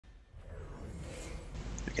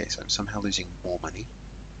Okay, so I'm somehow losing more money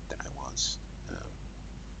than I was.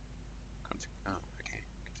 Okay.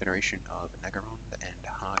 Confederation of Nagaron and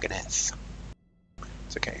Haganeth.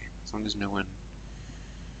 It's okay. As long as no one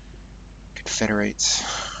confederates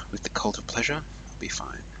with the Cult of Pleasure, I'll be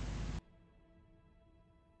fine.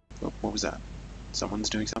 Oh, what was that? Someone's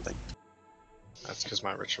doing something. That's because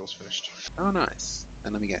my ritual's finished. Oh, nice.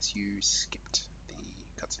 And let me guess, you skipped the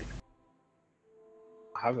cutscene.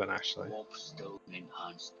 I haven't actually. Warpstone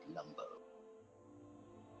enhanced lumber.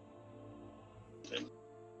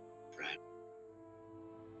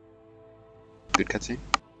 Good cutscene?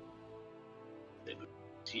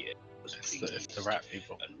 It's the rat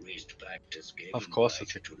people. Of course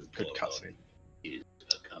it's a good cutscene. We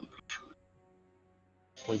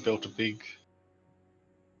built a big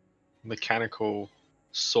mechanical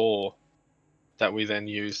saw that we then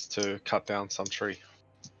used to cut down some tree.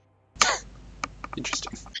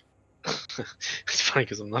 Interesting. It's funny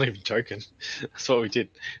because I'm not even joking. That's what we did.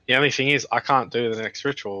 The only thing is I can't do the next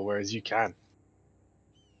ritual, whereas you can.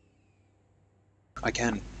 I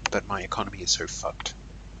can, but my economy is so fucked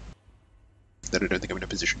that I don't think I'm in a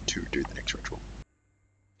position to do the next ritual.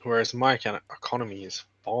 Whereas my economy is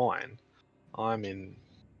fine. I'm in...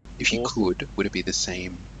 If you could, would it be the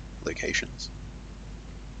same locations?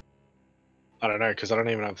 I don't know, because I don't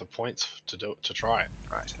even have the points to do it, to try it.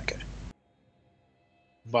 Right, okay.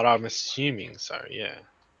 But I'm assuming so, yeah.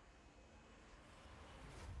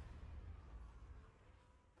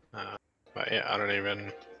 But yeah, I don't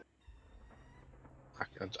even... I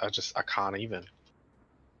can't even.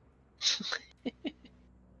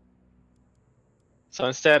 So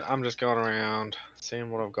instead, I'm just going around,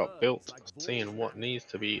 seeing what I've got built, seeing what needs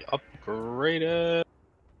to be upgraded.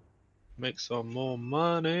 Make some more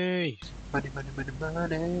money. Money, money, money,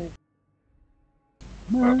 money.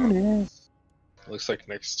 Money. Looks like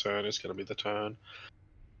next turn is going to be the turn.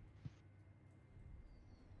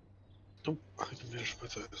 Oh, I can finish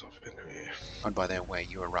both of those off anyway. And by their way,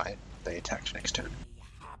 you were right. They attacked next turn.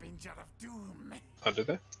 Oh, did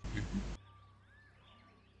they? Mm-hmm.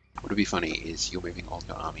 What would be funny is you're moving all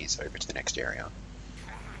your armies over to the next area.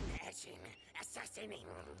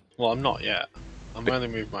 Well, I'm not yet. I'm only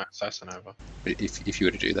moved my assassin over. But if you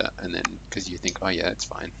were to do that, and then, because you think, oh yeah, it's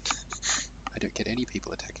fine. I don't get any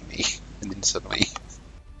people attacking me. And then suddenly...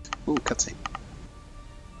 Ooh, cutscene.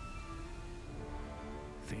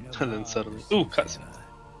 And then suddenly... Ooh, cutscene.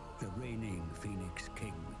 The reigning Phoenix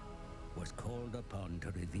King was called upon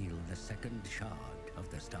to reveal the second shard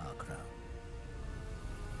of the Star Crown.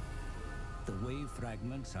 The wave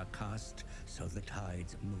fragments are cast so the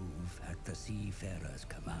tides move at the seafarer's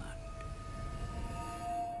command.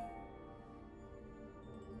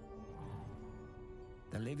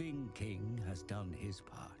 The living king has done his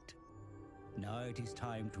part. Now it is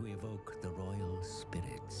time to evoke the royal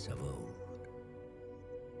spirits of old.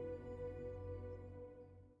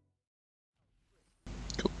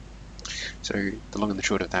 Cool. So the long and the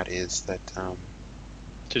short of that is that...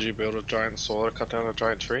 Did you build a giant saw to cut down a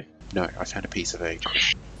giant tree? No, I found a piece of egg.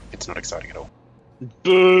 It's not exciting at all.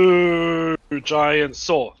 Boo! Giant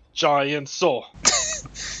saw! Giant saw!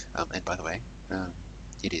 And by the way,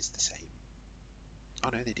 it is the same. Oh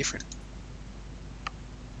no, they're different.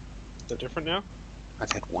 They're different now?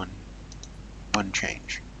 I've had one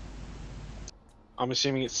change. I'm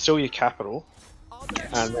assuming it's still your capital.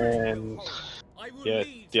 Yes. And then, yeah,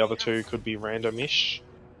 the other two could be random-ish.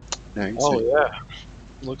 No, Oh, so... yeah.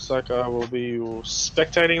 Looks like I will be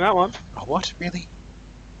spectating that one. Oh, what? Really?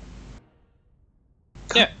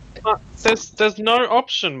 Yeah, there's no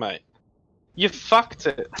option, mate. You fucked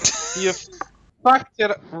it. You fucked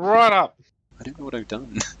it right up. I don't know what I've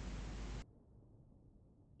done.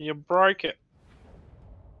 You broke it.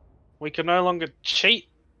 We can no longer cheat.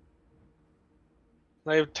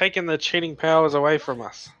 They've taken the cheating powers away from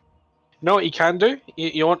us. You know what you can do?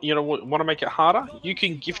 You want to make it harder? You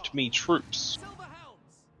can gift me troops.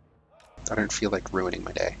 I don't feel like ruining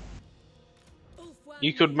my day.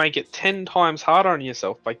 You could make it 10 times harder on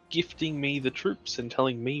yourself by gifting me the troops and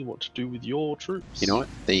telling me what to do with your troops. You know what?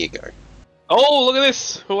 There you go. Oh, look at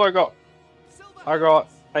this! Who I got? I got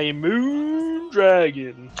a moon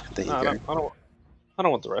dragon. There you No, go. I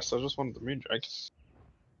don't want the rest. I just wanted the moon dragon.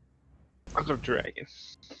 I got a dragon.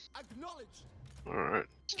 Alright,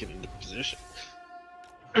 let's get into position.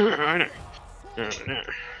 I know.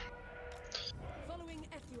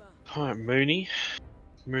 Alright, Mooney.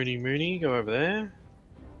 Mooney, go over there.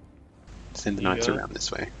 Send the knights around this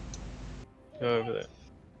way. Go over there.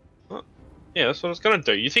 Oh, yeah, that's what I was gonna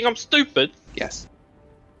do. You think I'm stupid? Yes.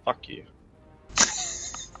 Fuck you.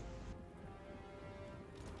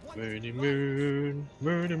 Moony moon,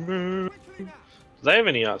 Do they have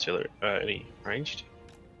any artillery? Any ranged?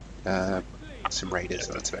 Some raiders,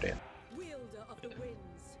 that's about it. Wielder of the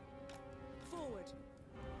winds. Forward.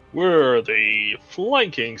 We're the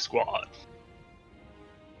flanking squad.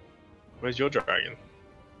 Where's your dragon?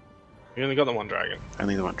 You only got the one dragon.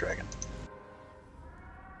 Only the one dragon.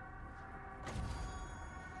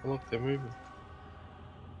 Oh, look, they're moving.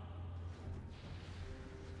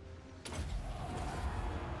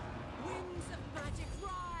 Winds of magic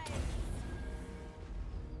rise.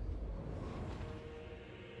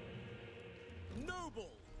 Noble!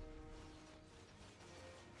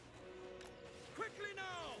 Quickly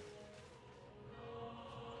now!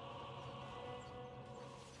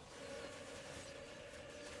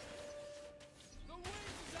 The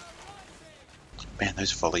winds are rising! Man,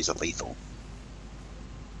 those volleys are lethal.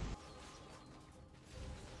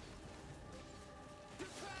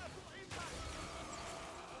 Prepare for impact!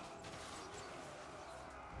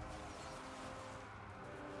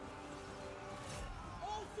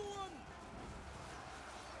 All for one!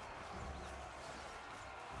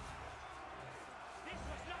 This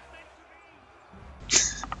was not meant to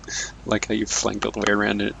be! Like how you flanked all the way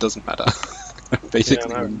around and it doesn't matter. Basically,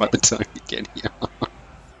 Yeah, I know. win by the time you get here.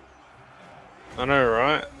 I know,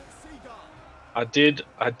 right? I did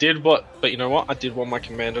what, but you know what? I did what my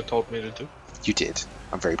commander told me to do. You did.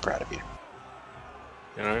 I'm very proud of you.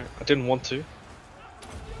 You know, I didn't want to.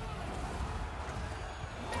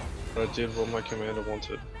 But I did what my commander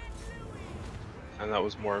wanted. And that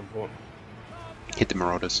was more important. Hit the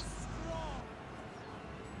marauders.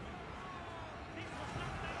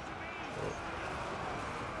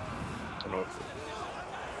 I don't know if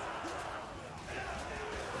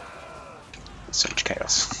So much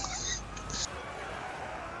chaos.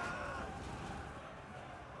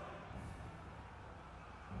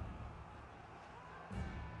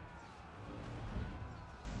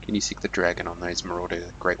 Can you seek the dragon on those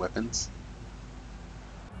marauder great weapons?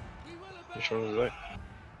 which one was that?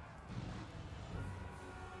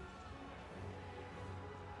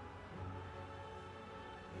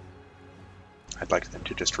 I'd like them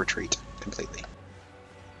to just retreat completely.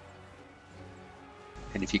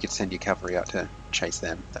 And if you could send your cavalry out to chase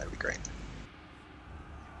them, that would be great.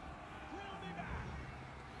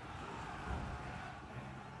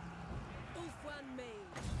 Ulfwan mage.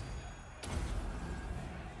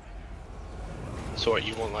 So what,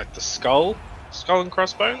 you want like the skull? Skull and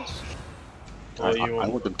crossbones? Or I you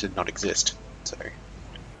want... want them to not exist, so...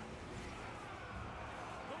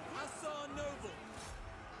 Hussar Noble!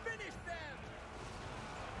 Finish them!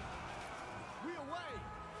 We away!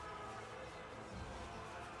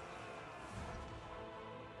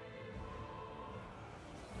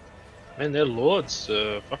 Man, their lord's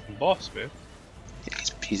fucking boss, man. Yeah,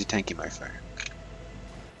 he's a tanky mofo.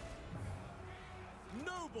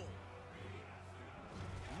 Noble!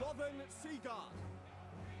 Lothern Seaguard!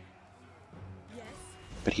 Yes.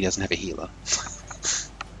 But he doesn't have a healer.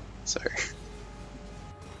 So...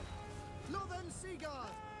 Lothern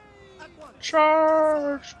Seaguard! At once!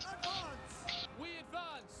 Charge! Advance! We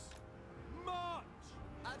advance! March!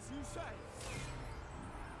 As you say!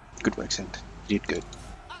 Good work, Send. You did good.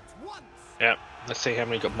 At once! Yeah, let's see how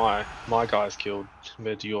many got my guys killed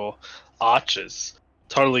compared to your archers.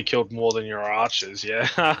 Totally killed more than your archers, yeah.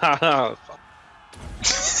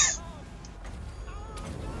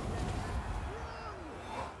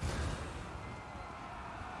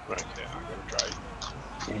 Right, yeah, I'm gonna try.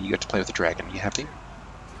 Yeah, you got to play with the dragon. Are you happy?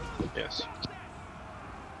 Yes.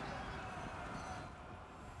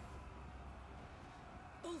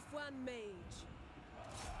 Ulfwan mage.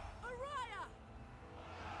 Araya.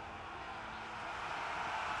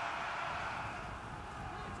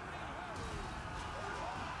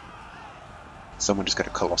 Someone just got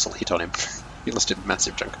a colossal hit on him. He lost a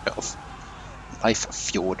massive chunk of health. Life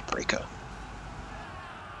Fjord Breaker.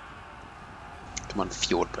 Come on,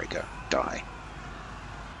 Fjord Breaker. Die.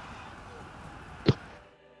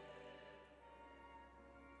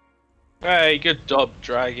 Hey, good job,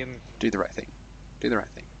 dragon. Do the right thing. Do the right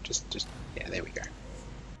thing. Just, yeah, there we go.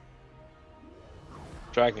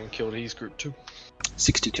 Dragon killed his group too.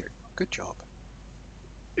 62. Good job.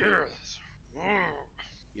 Yes.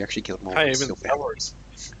 You actually killed more Hey, than even Silver the cavalry.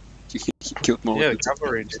 You killed more Yeah, than the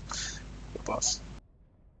cavalry did. the boss.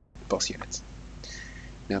 Boss units.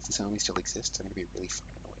 Now, if this army still exists, I'm going to be really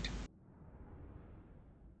fucking annoyed.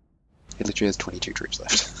 It literally has 22 troops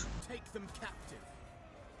left. Take them captive!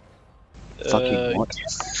 Fucking what?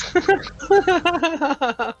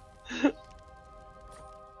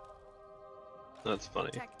 That's funny.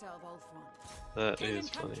 Protector of Ulfwan. That King is and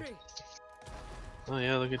funny. country. Oh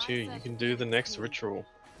yeah, look at you. You can do the next ritual.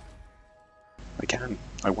 I can.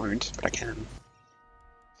 I won't, but I can.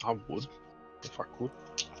 I would, if I could.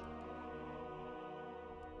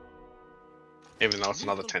 Even though it's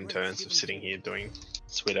another 10 turns of sitting here doing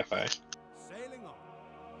sweet FA. Sailing on.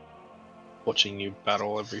 Watching you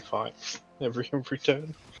battle every fight, every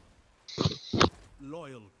turn.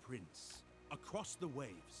 Loyal prince, across the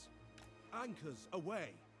waves. Anchors away.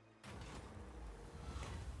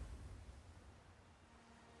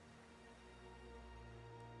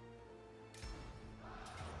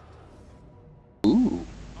 Ooh.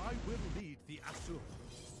 I will lead the Asur.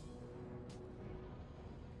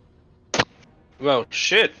 Well,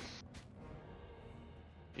 shit.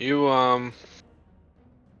 You,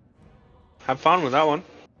 have fun with that one.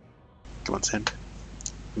 Come on, Send.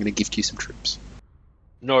 I'm gonna gift you some troops.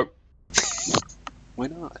 Nope. Why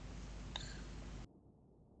not?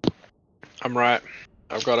 I'm right.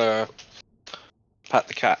 I've got to pat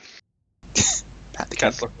the cat. Pat the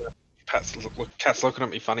Cat's cat. cat's looking at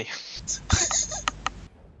me funny.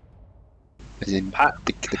 As in, Pat.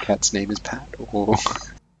 the cat's name is Pat, or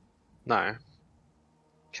No.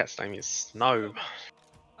 Cat's name is Snow.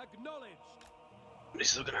 Acknowledged.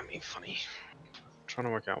 He's looking at me funny. I'm trying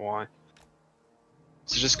to work out why.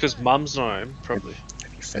 Is it just because Mum's not home? Probably.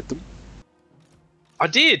 have you fed them? I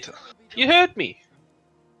did! You heard me!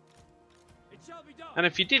 It shall be done. And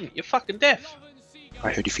if you didn't, you're fucking deaf! Northern Seagull.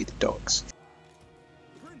 I heard you feed the dogs.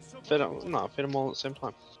 Prince of Fed them, no, I fed them all at the same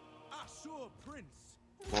time. Asur prince.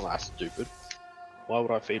 Well, that's stupid. Why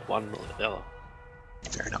would I feed one or the other?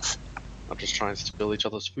 Fair enough. I'm just trying to steal each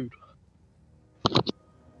other's food.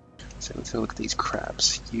 So let's have a look at these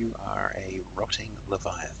crabs. You are a rotting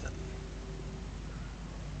leviathan.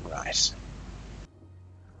 Right.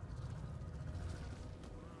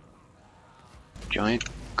 Giant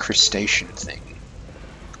crustacean thing.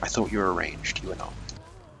 I thought you were ranged. You were not.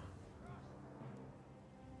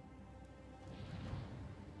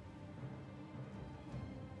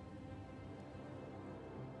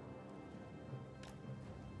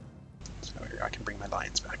 So I can bring my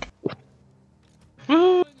lions back.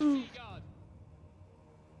 Woo! Northern Seagull.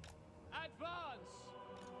 Advance.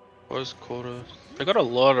 Close quarter. They got a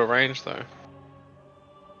lot of range though.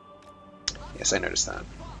 Yes, I noticed that.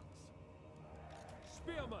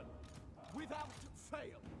 Spearman. Without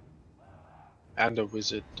fail. And a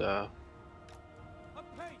wizard, Apace.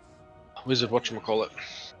 whatchamacallit.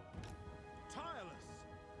 Tireless.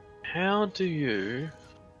 How do you...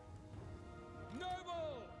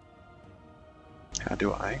 Noble. How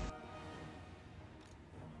do I?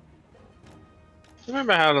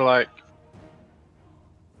 Remember how to like...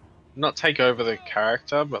 not take over the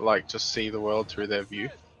character, but like just see the world through their view?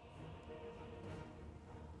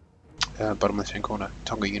 Bottom left-hand corner.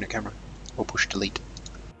 Toggle unit camera. Or push delete.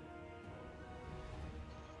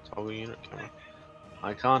 Toggle unit camera.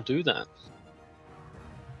 I can't do that.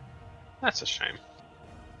 That's a shame.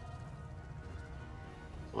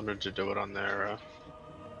 Wanted to do it on their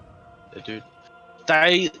dude.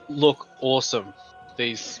 They look awesome.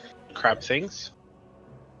 These crab things.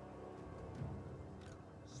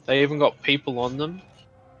 They even got people on them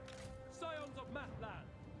Scions of Matland.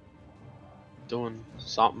 doing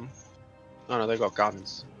something. Oh no, they got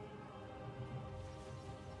guns.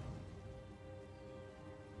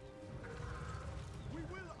 We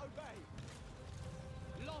will obey.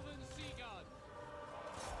 Lothern Seagull.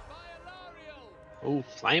 Biolarial. Oh,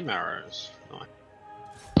 flame arrows. Nice.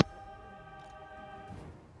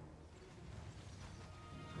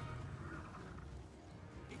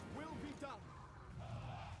 It will be done.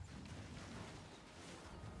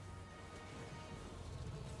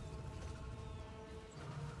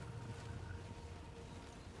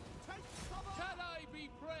 Take cover. Can I be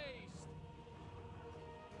praised?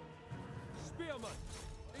 Spearman.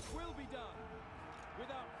 It will be done.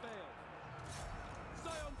 Without fail.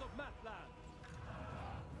 Scions of Matland.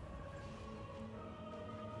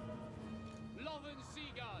 Lothern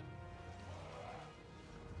Seagull.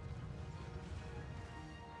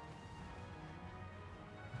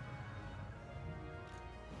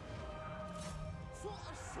 For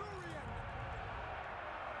Assyrian!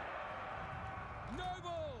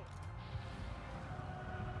 Noble!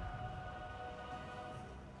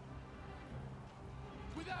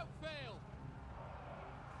 Without fail!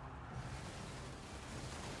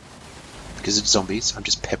 Because it's zombies, I'm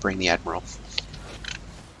just peppering the admiral.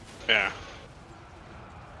 Yeah.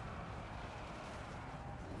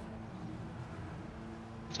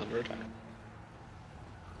 It's under attack.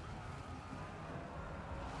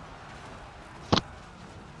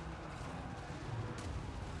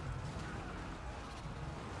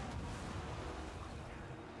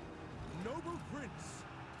 Noble Prince!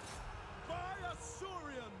 By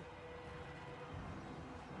Assyrian!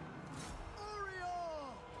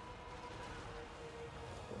 Uriel!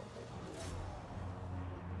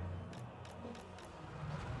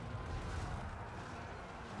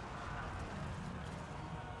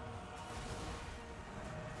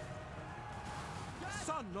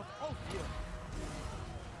 son of Ophir.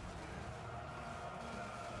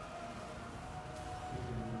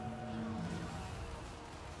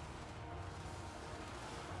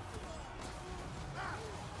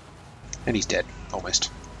 And he's dead,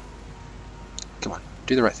 almost. Come on,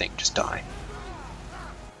 do the right thing, just die.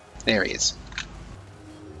 There he is.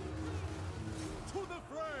 To the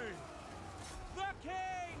fray! The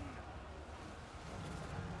king!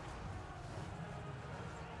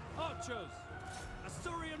 Archers!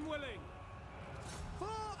 Assyrian willing! For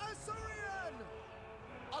Assyrian!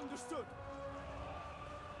 Understood!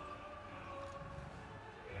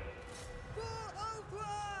 For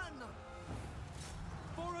Othran!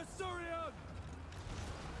 For Assyrian!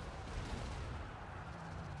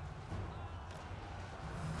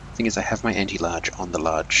 Thing is, I have my anti-large on the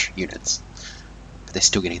large units, but they're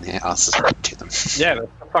still getting their asses ripped to them. Yeah, they're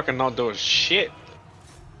fucking not doing shit.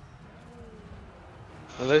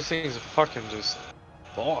 And those things are fucking just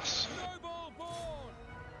boss. Noble born!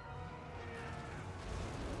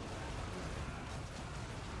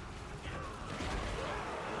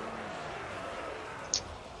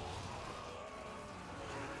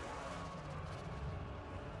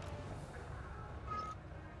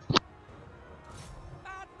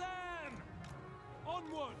 At them!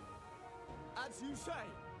 Onward! As you say!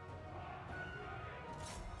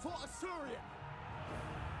 For Assyria!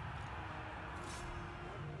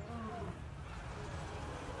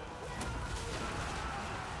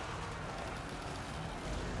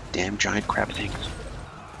 Damn giant crab things.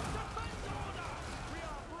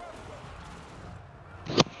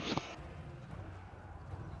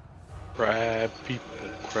 Crab people,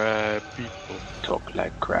 crab people. Talk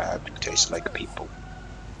like crab and taste like people.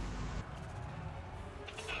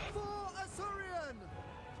 For Assyrian!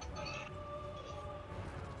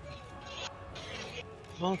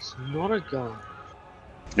 That's not a gun.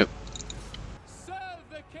 Nope. Serve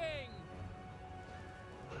the king!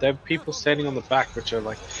 There are people standing on the back which are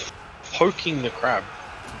like poking the crab.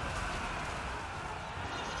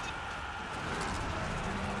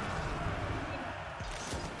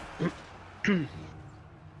 Spearman!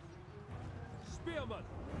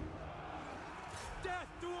 Death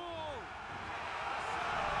to all!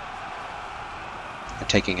 I'm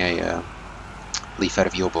taking a leaf out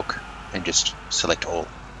of your book and just select all.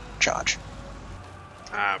 Charge.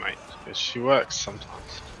 Ah, mate, 'cause she works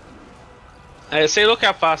sometimes. Hey, see, look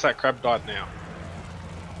how fast that crab died now.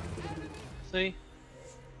 See?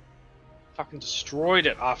 Fucking destroyed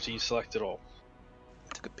it after you selected all.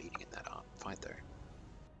 I took a beating in that fight though.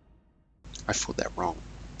 I fought that wrong.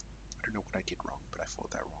 I don't know what I did wrong, but I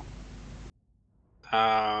fought that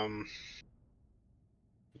wrong.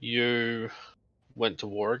 You went to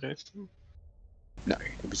war against them? No,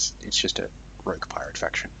 it's just a rogue pirate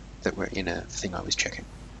faction that were in a thing I was checking.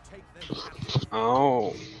 Take them captive.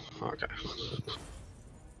 Oh, okay.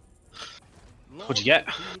 What'd you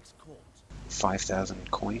get? Phoenix Court.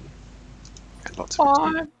 5,000 coin and lots of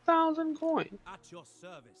XP. 5,000 coin. At your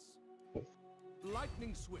service.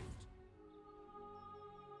 Lightning swift.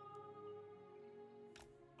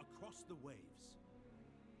 Across the waves.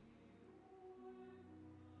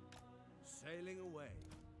 Sailing away.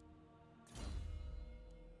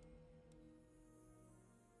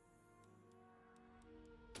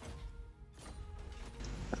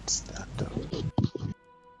 That's that done.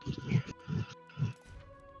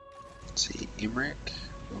 Let's see, Imric,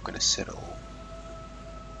 we're going to settle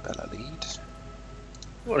Balalid.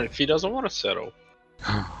 What if he doesn't want to settle?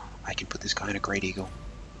 I can put this guy in a Great Eagle.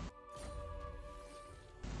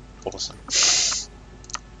 Awesome. The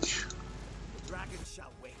dragon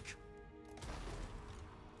shall wake.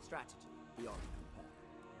 Strategy beyond compare.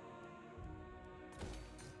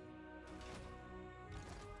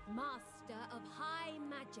 Master of high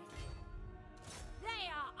magic. They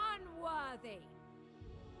are unworthy.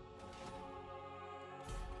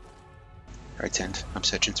 Alright, Send, I'm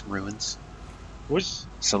searching some ruins. What's...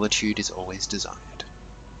 Solitude is always desired.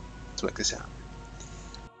 Let's work this out.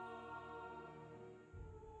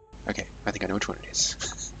 Okay, I think I know which one it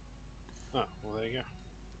is. Oh, well there you go.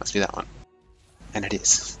 Let's do that one. And it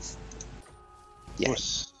is. Yeah.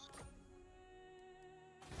 What's...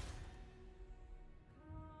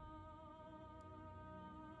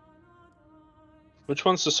 Which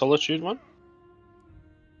one's the Solitude one?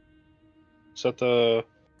 Is that the...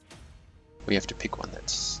 We have to pick one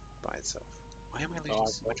that's by itself. Why am I losing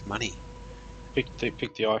so much money? Pick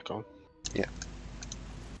the icon. Yeah.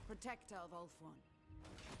 Protector of Ulthuan.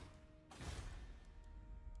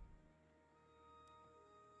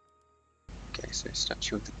 Okay, so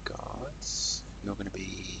Statue of the Gods. You're going to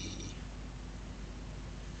be...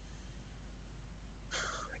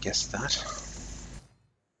 I guess that.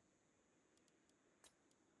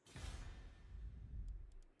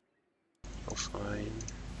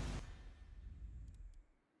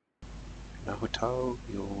 plateau.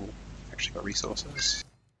 You've actually got resources.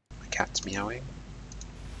 My cat's meowing.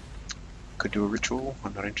 Could do a ritual.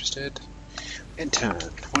 I'm not interested. End turn.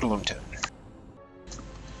 What a long turn.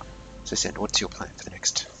 So Send, what's your plan for the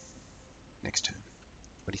next turn?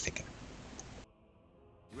 What are you thinking?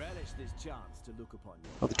 Relish this chance to look upon you.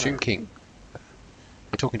 Oh, the Tomb King.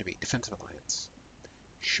 You're talking to me. Defensive Alliance.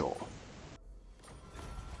 Sure.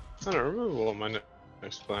 I don't remember what my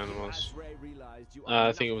next plan was.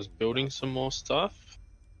 I think it was building some more stuff.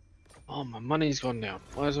 Oh, my money's gone down.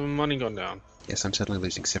 Why has my money gone down? Yes, I'm suddenly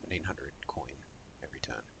losing 1,700 coin every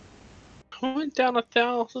turn. I went down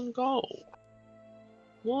 1,000 gold.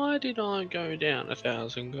 Why did I go down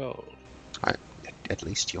 1,000 gold? At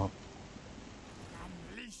least you're...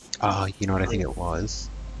 Ah, you know what I think it was?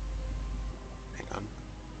 Hang on.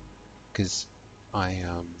 Because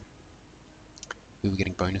we were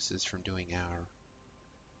getting bonuses from doing our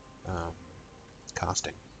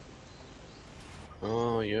casting.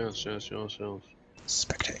 Oh, yes.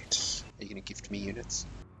 Spectate. Are you going to gift me units?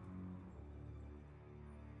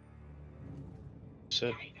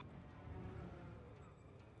 Said.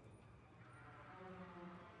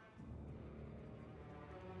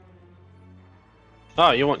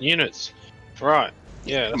 Oh, you want units? Right.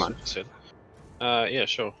 Yeah, that's what you said. Yeah,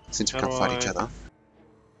 sure. Since we can't fight each other.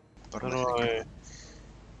 How do I...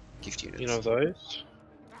 Gift units. You know those?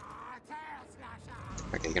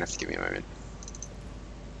 Okay, you're gonna have to give me a moment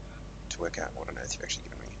to work out what on earth you've actually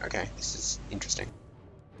given me. Okay, this is interesting.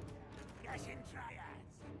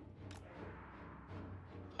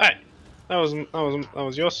 Hey, that was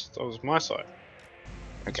yours. That was my side.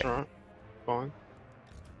 Okay. That's alright. Fine.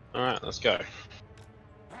 Alright, let's go.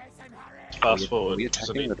 Fast forward. Are we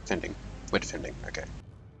attacking or defending? We're defending. Okay.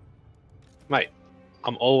 Mate,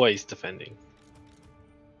 I'm always defending.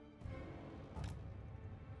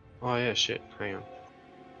 Oh yeah, shit. Hang on.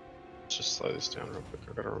 Let's just slow this down real quick.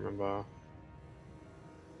 I gotta remember. Oh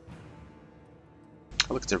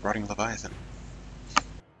look, it's a rotting Leviathan.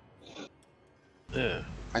 Yeah.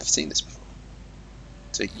 I've seen this before.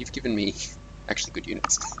 So you've given me actually good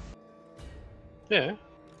units. Yeah.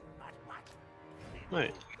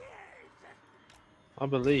 Mate. I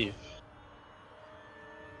believe.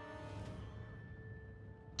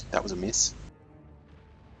 That was a miss.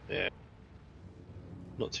 Yeah.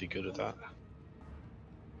 Not too good at that.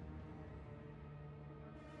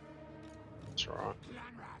 That's right.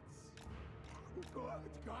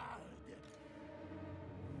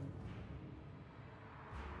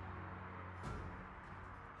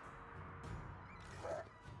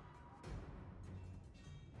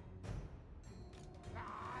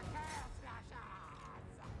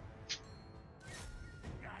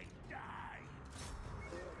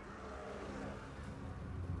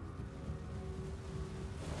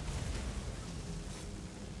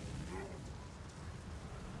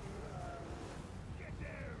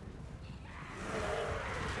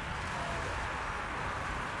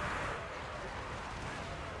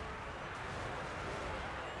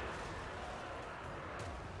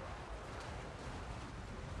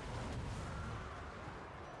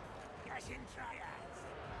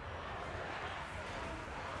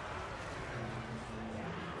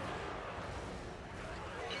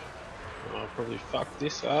 I'll probably fuck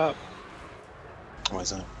this up. Why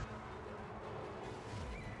is that?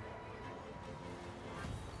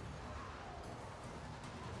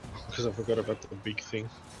 Because I forgot about the big thing.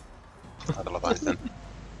 Oh, the Leviathan.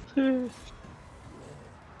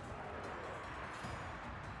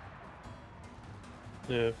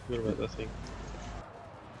 Yeah, I forgot about that thing.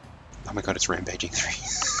 Oh my god, it's rampaging 3.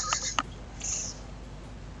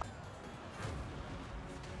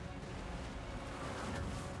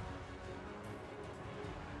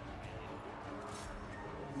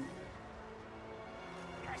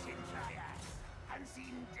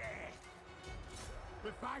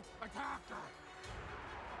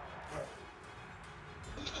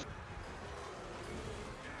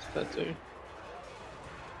 What's that do?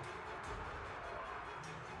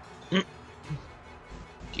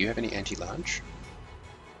 Do you have any anti-large?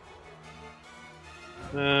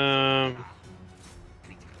 Yeah,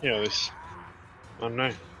 this. I don't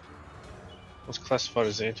know. What's classified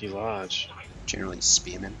as anti-large? Generally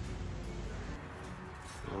spearmen.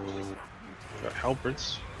 Got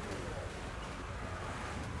halberds.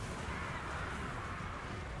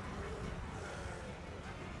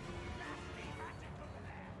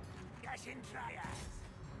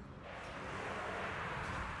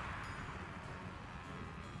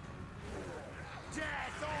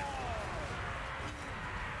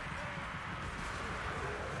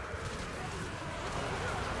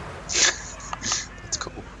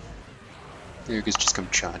 The ogres just come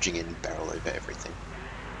charging in, barrel over everything.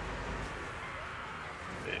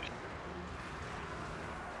 Yeah.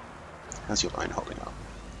 How's your line holding up?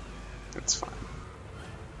 That's fine.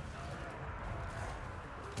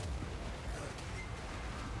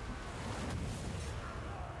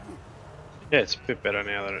 Yeah, it's a bit better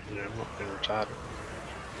now that I'm not being retarded.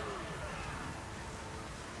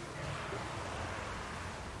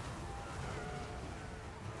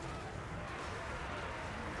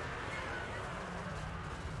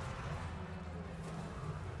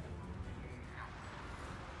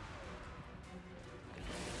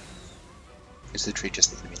 Is the tree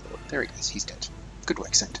just the enemy lord? There he is, he's dead. Good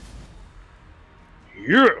work, Send.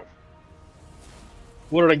 Yeah.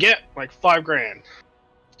 What did I get? Like 5 grand.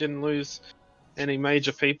 Didn't lose any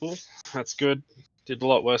major people. That's good. Did a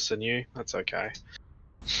lot worse than you. That's okay.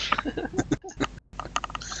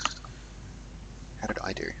 How did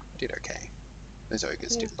I do? I did okay. Those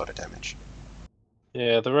ogres did a lot of damage.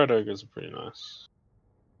 Yeah, the red ogres are pretty nice.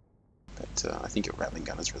 But I think your Rattling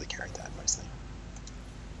Gunners really carried that mostly.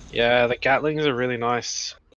 Yeah, the Gatlings are really nice.